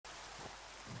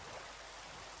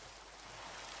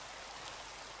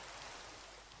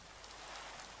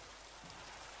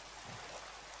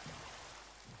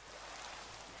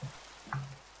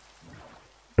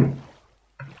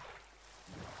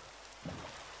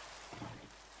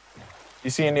You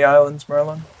see any islands,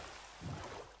 Merlin?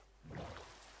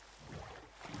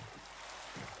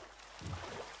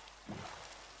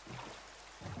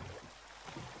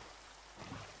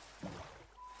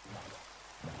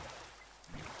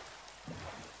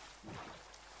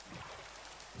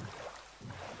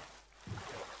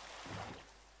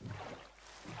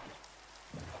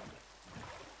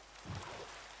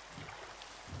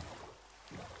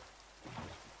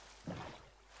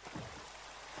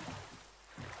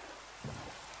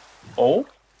 Oh?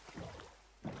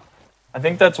 I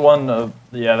think that's one of...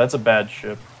 Yeah, that's a bad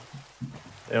ship.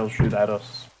 They'll shoot at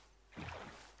us.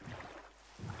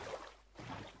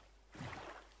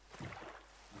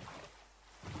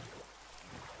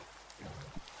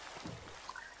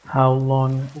 How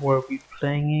long were we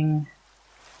playing?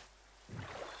 I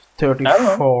don't know.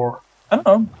 34. I don't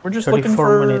know. We're just looking 34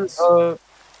 for... minutes.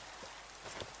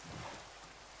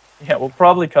 Yeah, we'll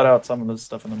probably cut out some of this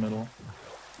stuff in the middle.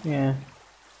 Yeah.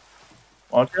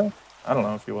 Okay? I don't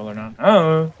know if you will or not. I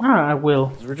don't know. I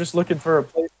will. 'Cause we're just looking for a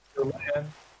place to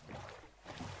land.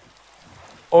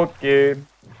 Okay.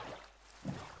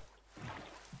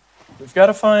 We've got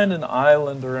to find an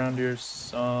island around here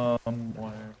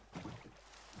somewhere.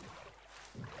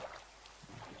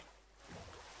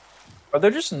 Are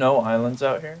there just no islands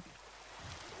out here?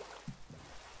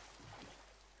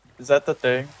 Is that the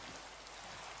thing?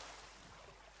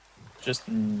 Just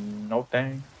no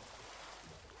thing?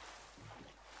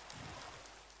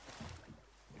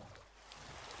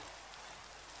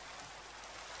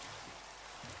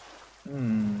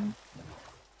 Hmm.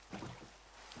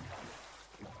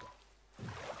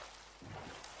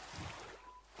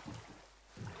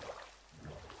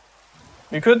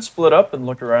 You could split up and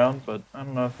look around, but I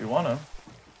don't know if you want to.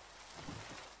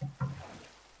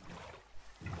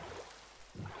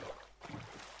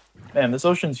 Man, this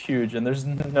ocean's huge and there's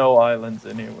no islands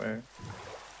anywhere.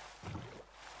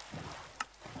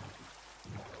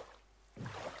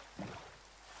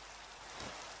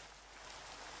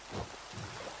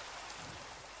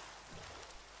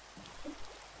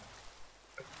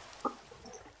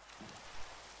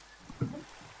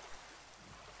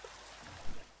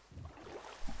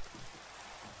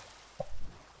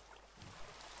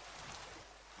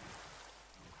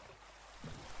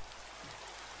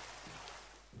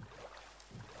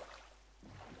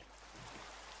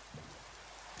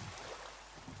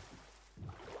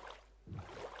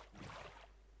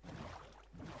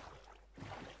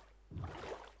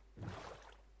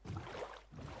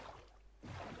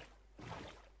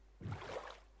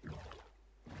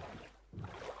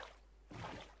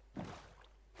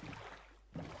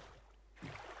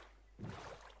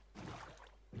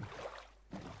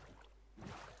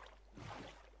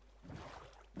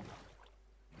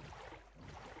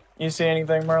 You see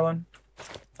anything, Merlin?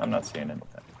 I'm not seeing anything.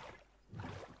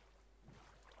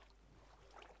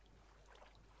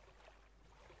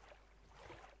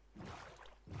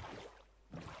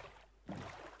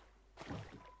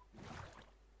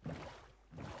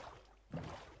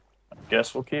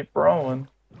 Guess we'll keep rolling.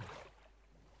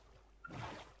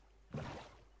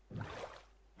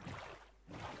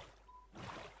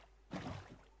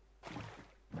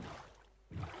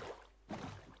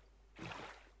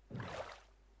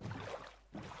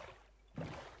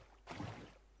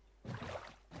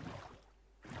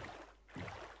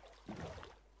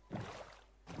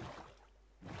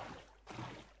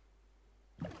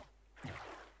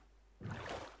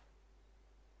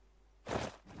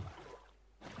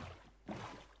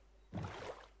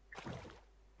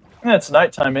 Yeah, it's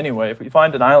nighttime anyway. If we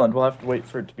find an island, we'll have to wait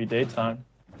for it to be daytime.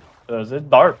 Because it's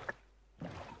dark.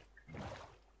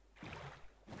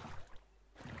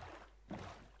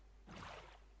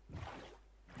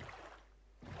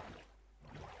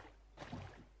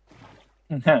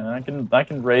 I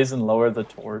can raise and lower the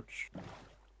torch.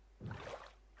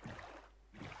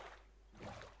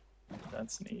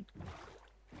 That's neat.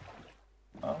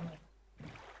 Oh.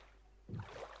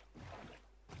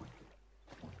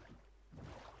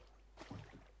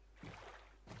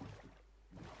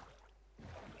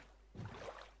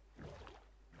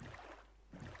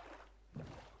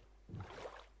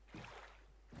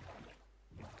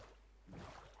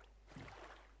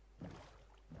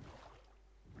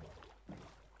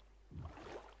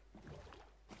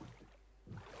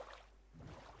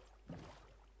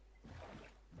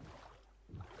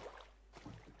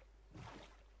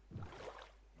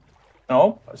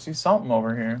 Nope, I see something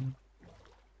over here.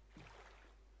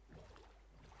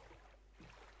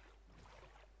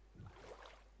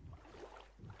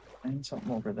 And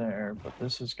something over there, but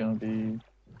this is gonna be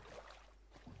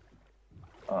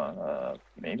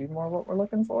maybe more what we're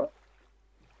looking for.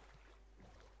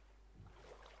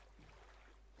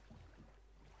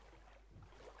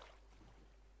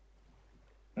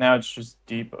 Now it's just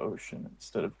deep ocean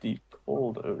instead of deep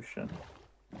cold ocean,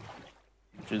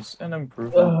 which is an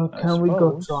improvement, I Can we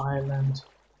go suppose. to island?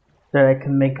 That I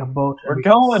can make a boat and We're we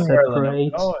can going, Merlin. I'm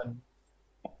separate. going.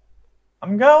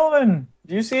 I'm going.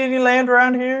 Do you see any land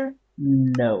around here?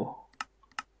 No.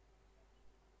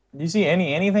 Do you see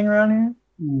anything around here?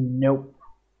 Nope.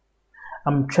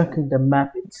 I'm checking the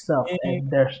map itself and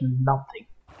there's nothing.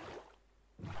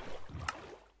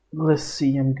 Let's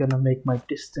see, I'm gonna make my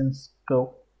distance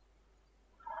go.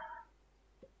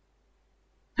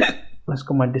 Let's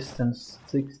go my distance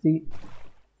 60.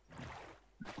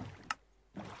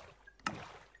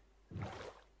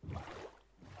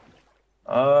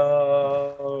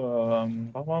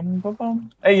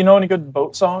 Hey, you know any good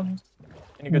boat songs?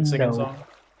 Any good singing No. songs?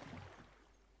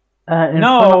 In front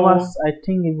of us, I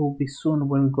think it will be soon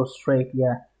when we go straight,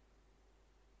 yeah.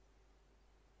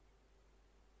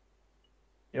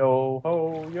 Yo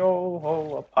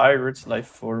ho, a pirate's life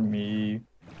for me.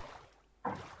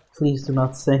 Please do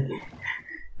not sing.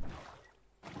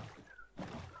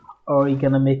 Or you're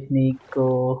gonna make me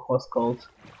go, what's called?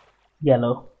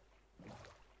 Yellow.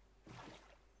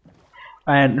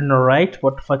 And on the right,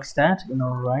 what the fuck's that? On the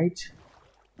right?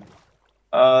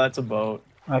 That's a boat.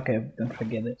 Okay, don't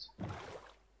forget it.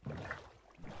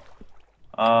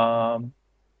 But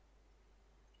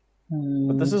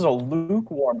this is a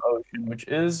lukewarm ocean, which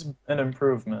is an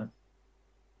improvement.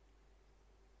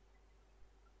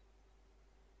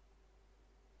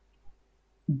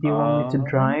 Do you want me to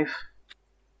drive?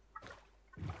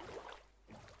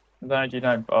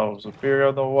 99 bottles of beer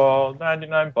on the wall,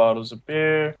 99 bottles of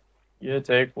beer. You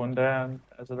take one down,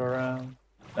 pass it around.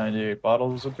 98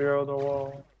 bottles of beer on the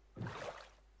wall.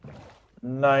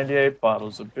 98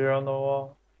 bottles of beer on the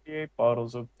wall. 98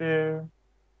 bottles of beer.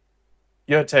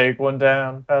 You take one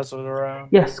down, pass it around.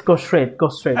 Yes, go straight, go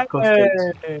straight, go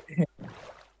straight.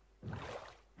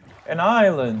 An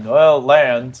island, well,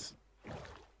 land.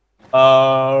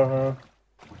 You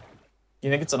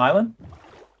think it's an island?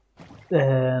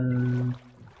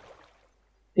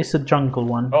 It's a jungle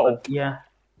one. Oh, yeah.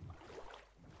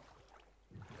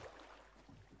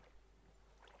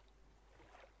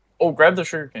 Oh, grab the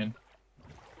sugarcane.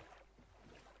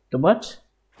 The what?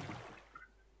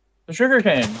 The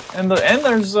sugarcane, and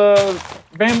there's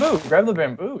bamboo. Grab the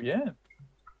bamboo, yeah.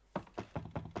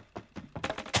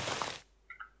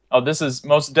 Oh, this is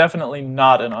most definitely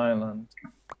not an island.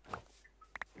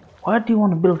 Why do you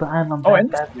want to build an island? Oh,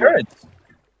 and carrots.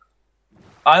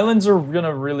 Islands are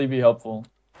gonna really be helpful.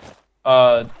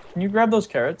 Can you grab those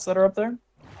carrots that are up there?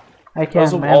 I can.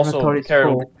 Those will also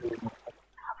carrot.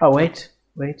 Oh wait.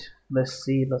 Let's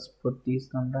see. Let's put these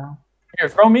down. Here,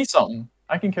 throw me something.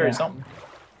 I can carry something.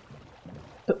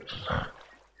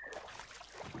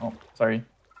 Oh, sorry.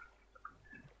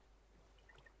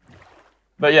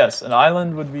 But yes, an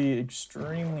island would be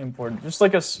extremely important. Just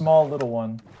like a small little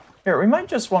one. Here, we might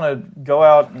just want to go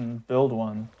out and build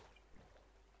one.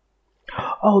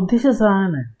 Oh, this is an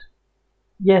island.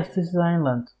 Yes, this is an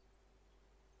island.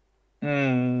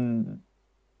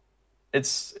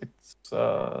 It's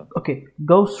Okay,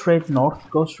 go straight north.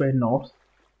 Go straight north.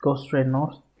 Go straight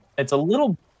north. It's a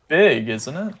little big,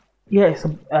 isn't it? Yeah,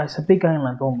 it's a big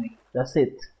island only. That's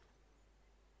it.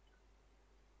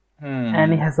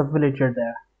 And it has a villager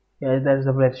there. Yeah, there's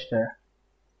a village there.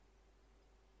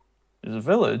 There's a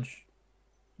village?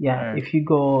 Yeah, right. If you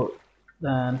go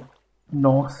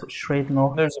north, straight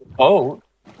north. There's a boat.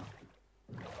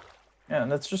 Yeah,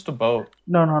 that's just a boat.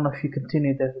 No, if you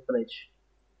continue, there's a village.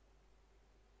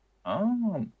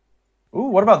 Oh. Ooh,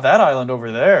 what about that island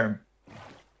over there?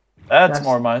 That's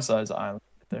more my size island.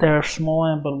 They're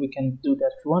small, but we can do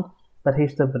that if you want. But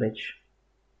here's the village.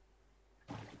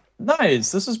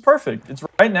 Nice. This is perfect. It's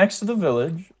right next to the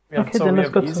village. Okay, then let's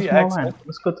go to the small island.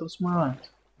 Let's go to the small island.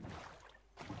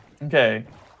 Okay.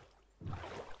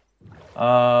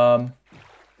 The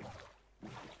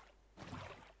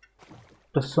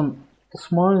small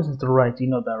island is to the right. You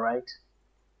know that, right?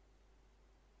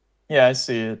 Yeah, I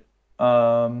see it.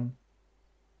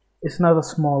 It's not a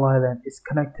small island. It's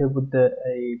connected with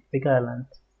a big island.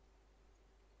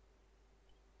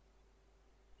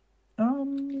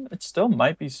 It still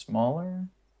might be smaller.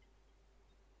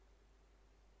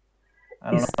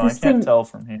 I don't know. I can't tell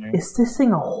from here. Is this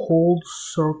thing a whole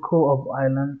circle of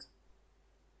island?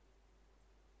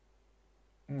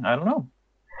 I don't know.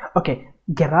 Okay,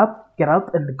 get out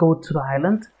and go to the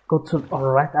island. Go to the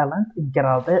right island and get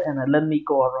out there, and let me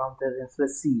go around there and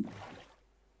let's see.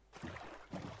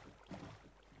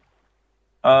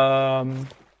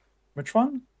 Which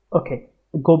one? Okay,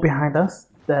 go behind us.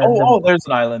 There's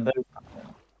an island.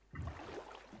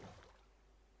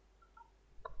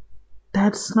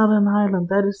 That's not an island.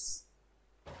 That is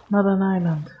not an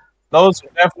island. Those are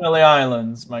definitely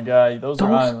islands, my guy. Those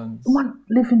are islands. One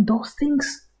live in those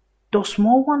things? Those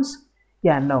small ones?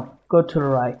 Yeah, no. Go to the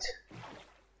right.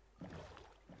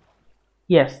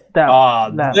 Yes, that.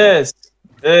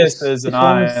 This is an it's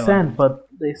only island. sand, but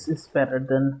this is better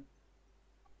than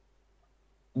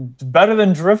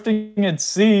drifting at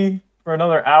sea for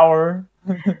another hour.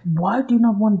 Why do you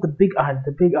not want the big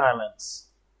islands?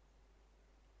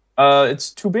 It's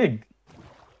too big.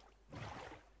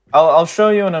 I'll show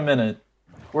you in a minute.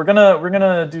 We're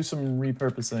gonna do some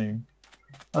repurposing.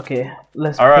 Okay,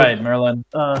 let's. All right, Merlin.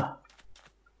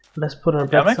 Let's put our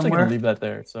bed I'm actually somewhere. gonna leave that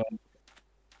there. So.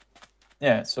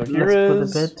 Yeah. So let's put a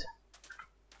bed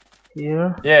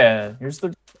here. Yeah. Here's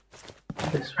the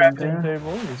this one crafting there.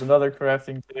 table. There's another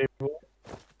crafting table.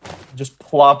 Just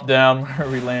plop down where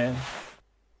we land.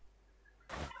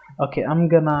 Okay, I'm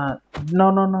gonna. No.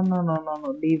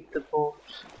 Leave the boat.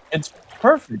 It's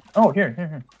perfect. Oh,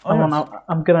 here. Oh,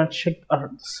 I'm gonna check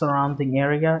our surrounding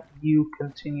area. You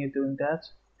continue doing that.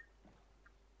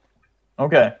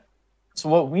 Okay. So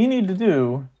what we need to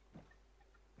do.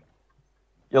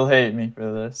 You'll hate me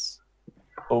for this,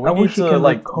 but we need to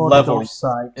like level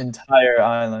the entire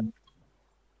island.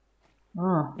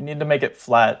 Oh. We need to make it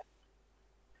flat.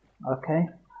 Okay.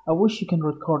 I wish you can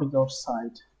record your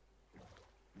side.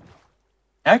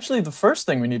 Actually, the first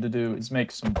thing we need to do is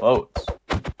make some boats.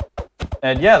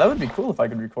 And yeah, that would be cool if I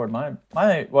could record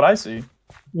what I see.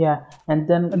 Yeah, and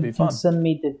then you can fun. send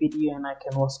me the video and I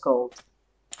can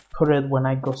put it when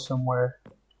I go somewhere.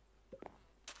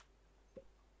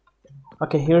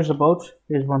 Okay, here's a boat.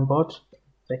 Here's one boat.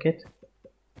 Take it.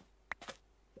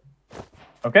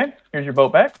 Okay, here's your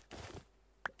boat back.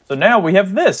 So now we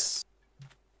have this.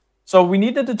 So we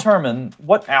need to determine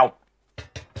what out.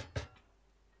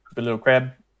 The little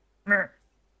crab.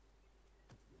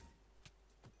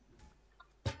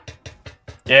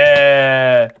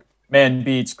 Yeah, man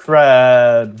beats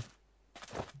crab.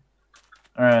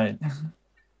 All right,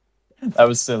 that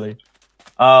was silly.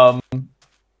 I'm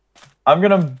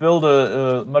gonna build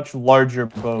a much larger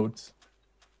boat.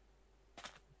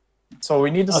 So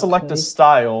we need to select a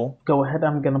style. Go ahead.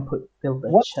 I'm gonna build a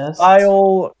what chest.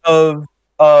 What style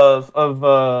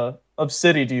of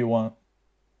city do you want?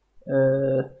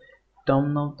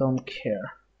 Don't know. Don't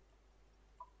care.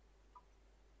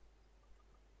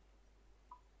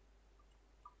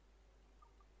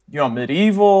 You want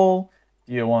medieval?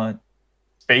 Do you want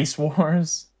Space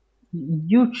Wars?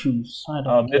 You choose. I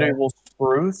don't care. Medieval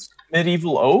spruce?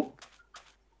 Medieval oak?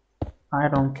 I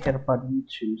don't care, but you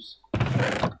choose.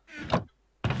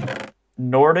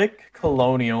 Nordic,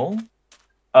 colonial,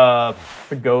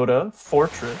 pagoda,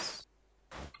 fortress,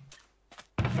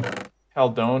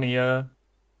 Caledonia.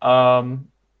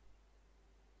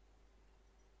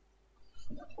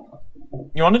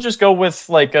 You want to just go with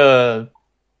like a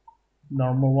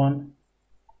normal one?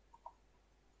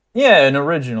 Yeah, an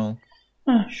original.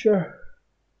 Sure.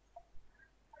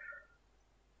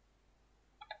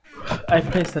 I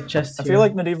placed a chest here. I feel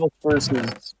like medieval spruce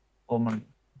is. Oh my.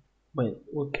 Wait,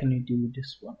 what can you do with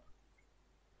this one?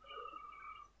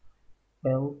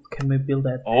 Well, can we build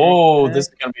that? Oh, this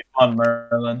is gonna be fun,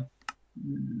 Merlin.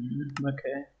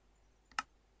 Okay.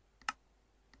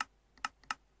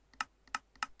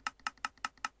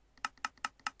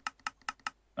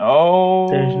 Oh,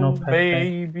 there's no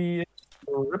baby, it's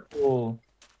a ripple.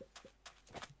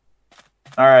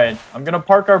 All right, I'm gonna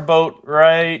park our boat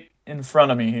right in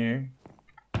front of me here.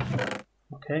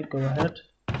 Okay, go ahead.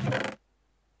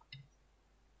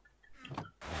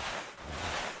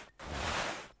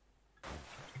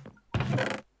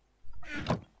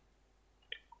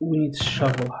 We need a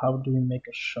shovel. How do we make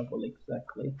a shovel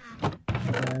exactly?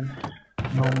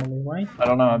 Normally, right? I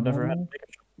don't know. I've never had to make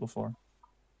a shovel before.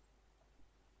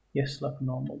 Yes, like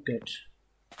normal. Good.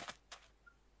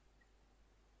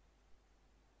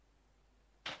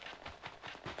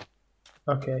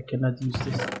 Okay, I cannot use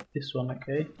this one.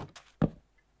 Okay.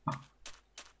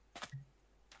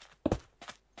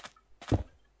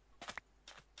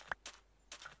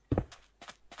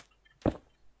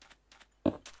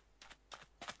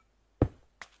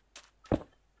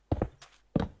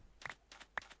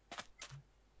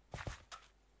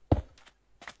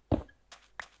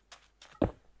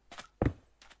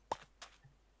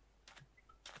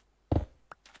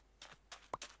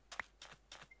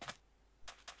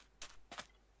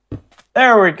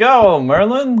 There we go,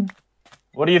 Merlin.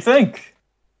 What do you think?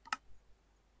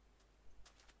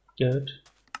 Good.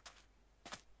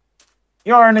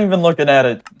 You aren't even looking at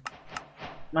it.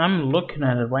 I'm looking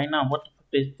at it right now. What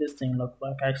does this thing look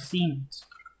like? I've seen it.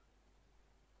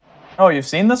 Oh, you've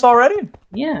seen this already?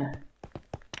 Yeah.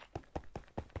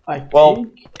 I Well,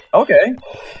 think. okay.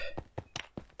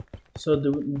 So do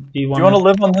you Do you want want to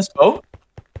live on this boat?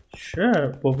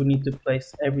 Sure, but we need to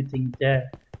place everything there.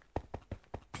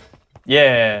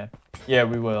 Yeah. Yeah,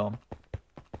 we will.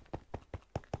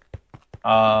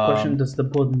 Question: does the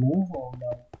boat move or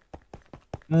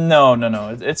No, no,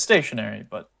 no. It's stationary,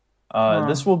 but no?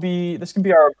 this can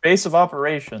be our base of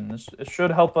operation. It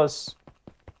should help us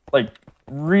like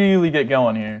really get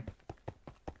going here.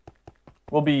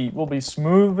 We'll be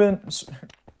smoothing,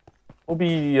 we'll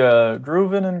be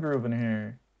grooving and grooving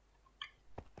here.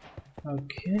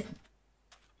 Okay.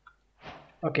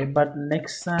 Okay, but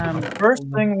next time. The first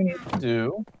thing we need to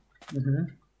do Mm-hmm.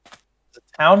 is a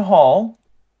town hall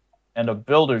and a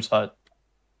builder's hut.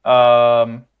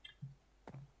 I'm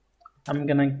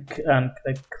gonna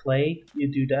collect clay. You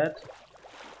do that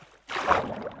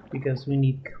because we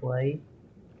need clay.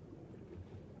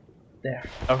 There.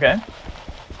 Okay.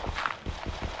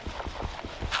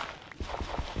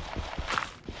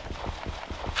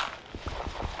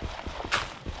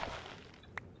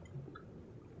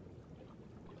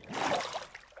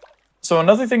 So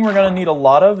another thing we're gonna need a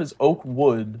lot of is oak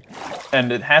wood,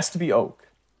 and it has to be oak.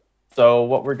 So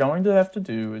what we're going to have to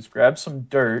do is grab some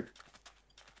dirt.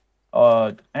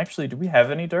 Actually, do we have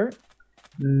any dirt?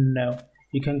 No,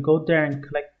 you can go there and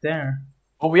collect there.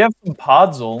 Well, we have some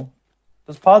podzol.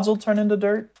 Does podzol turn into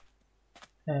dirt?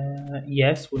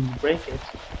 Yes, when you break it.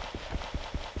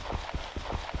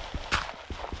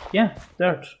 Yeah,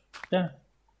 dirt. Yeah.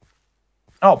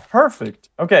 Oh, perfect.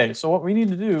 Okay, so what we need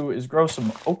to do is grow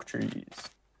some oak trees.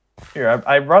 Here,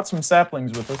 I brought some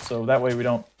saplings with us, so that way we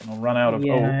don't run out of oak.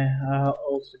 Yeah, I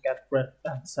also got bread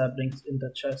and saplings in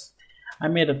the chest. I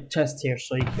made a chest here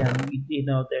so you can,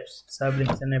 there's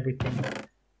saplings and everything.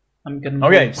 I'm gonna.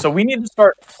 Okay, so we need to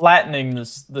start flattening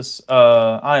this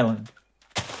island.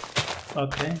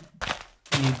 Okay,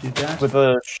 you do that with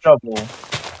a shovel.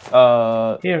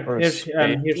 Here's or a I spade.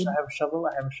 have a shovel.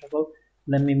 I have a shovel.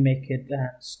 Let me make it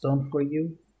stone for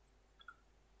you.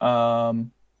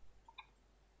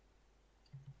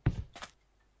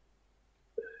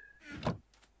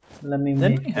 Let me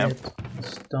make it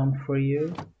stone for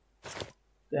you.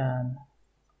 Then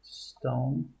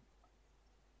stone.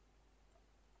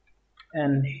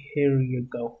 And here you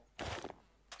go.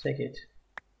 Take it.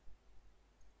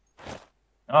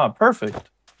 Ah, perfect.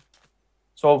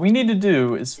 So what we need to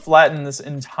do is flatten this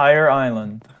entire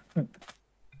island.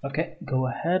 Okay, go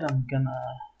ahead. I'm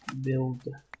gonna build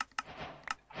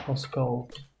what's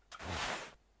called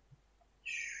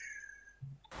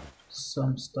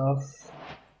some stuff.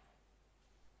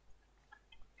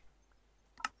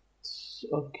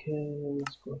 Okay,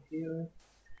 let's go here.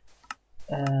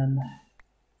 And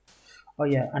oh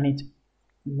yeah, I need to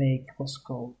make what's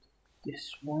called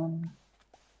this one.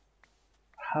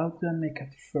 How do I make a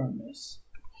furnace?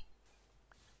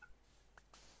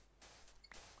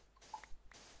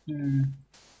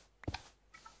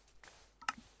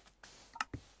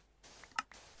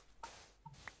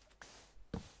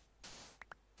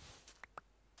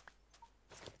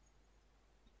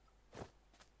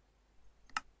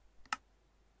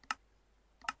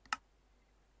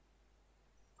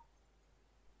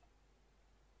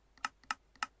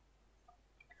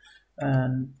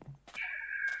 And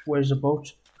where's the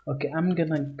boat? Okay, I'm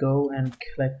gonna go and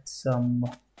collect some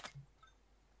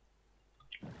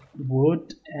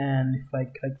wood, and if I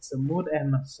collect some wood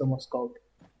and some what's called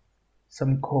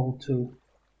some coal too.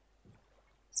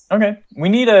 Okay, we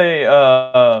need a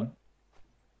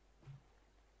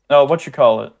oh, what you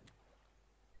call it?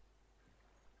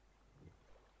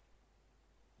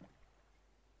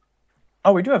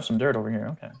 Oh, we do have some dirt over here.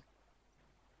 Okay.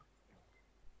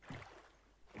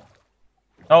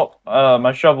 Oh,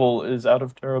 my shovel is out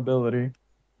of durability.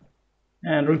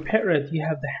 And repair it. You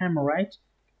have the hammer, right?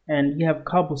 And you have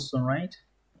cobblestone, right?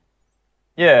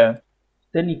 Yeah.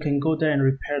 Then you can go there and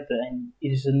repair it, and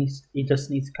it just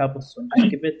needs cobblestone. Just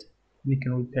give it, and you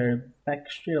can repair it back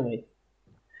straight away.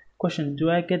 Question: do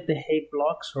I get the hay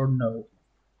blocks or no?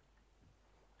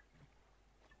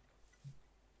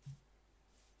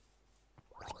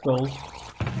 Gold.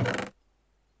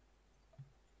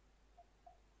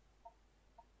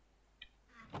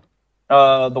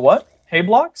 The what? Hay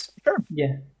blocks? Sure.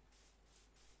 Yeah.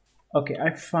 Okay,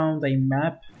 I found a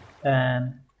map,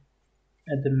 and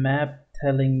at the map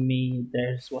telling me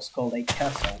there's what's called a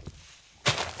castle.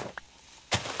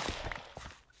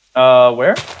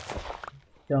 Where?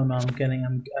 Don't know.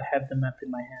 I have the map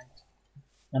in my hand,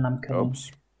 and I'm coming.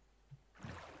 Oops.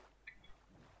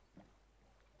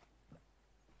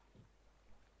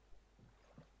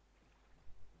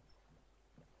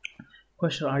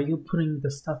 Question: are you putting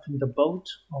the stuff in the boat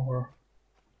or?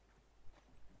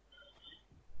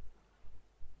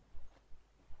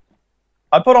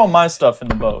 I put all my stuff in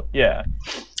the boat. Yeah.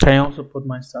 Can I also put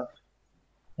my stuff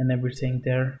and everything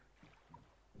there?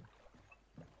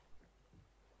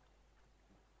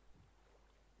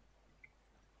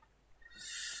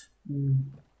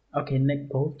 Okay,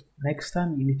 next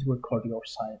time you need to record your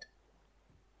side.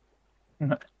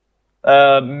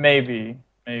 Maybe.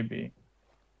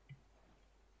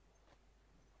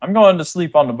 I'm going to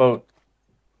sleep on the boat.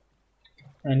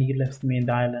 And you left me in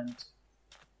the island.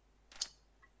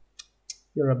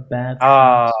 You're a bad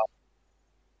friend.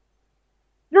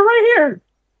 You're right here.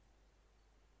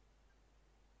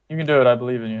 You can do it. I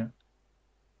believe in you.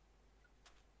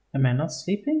 Am I not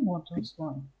sleeping? What was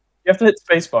wrong? You have to hit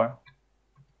spacebar.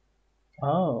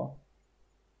 Oh.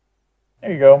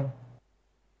 There you go.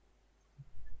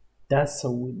 That's a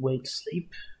weird way to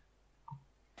sleep.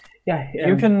 Yeah.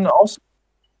 You can also.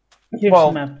 Here's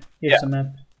a map. Here's a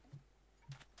map.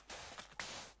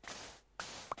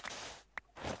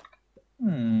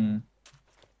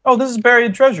 Oh, this is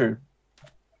buried treasure.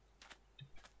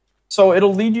 So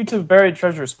it'll lead you to a buried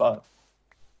treasure spot.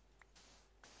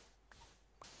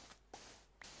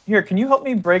 Here, can you help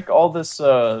me break all this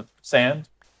sand?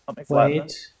 Help me flatten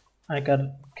it. I got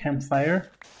a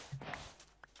campfire.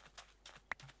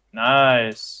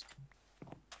 Nice.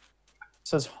 It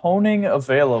says honing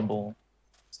available.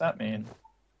 What's that mean?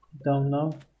 Don't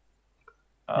know.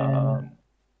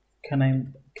 Can I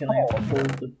pull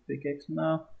the pickaxe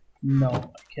now? No,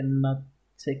 I cannot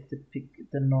take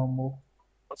the normal.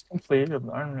 Let's complete of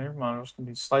the iron native models can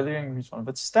be slightly increased one of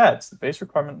its stats. The base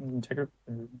requirement and integrity.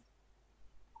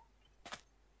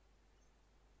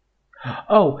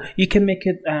 Oh, you can make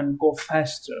it go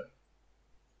faster.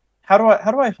 How do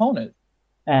I hone it?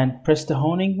 And press the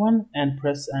honing one and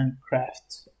press and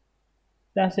craft.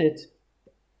 That's it.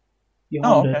 You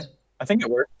honed it. I think it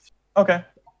worked. Okay.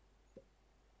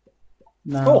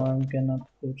 Now I'm gonna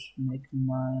make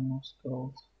minus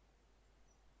gold.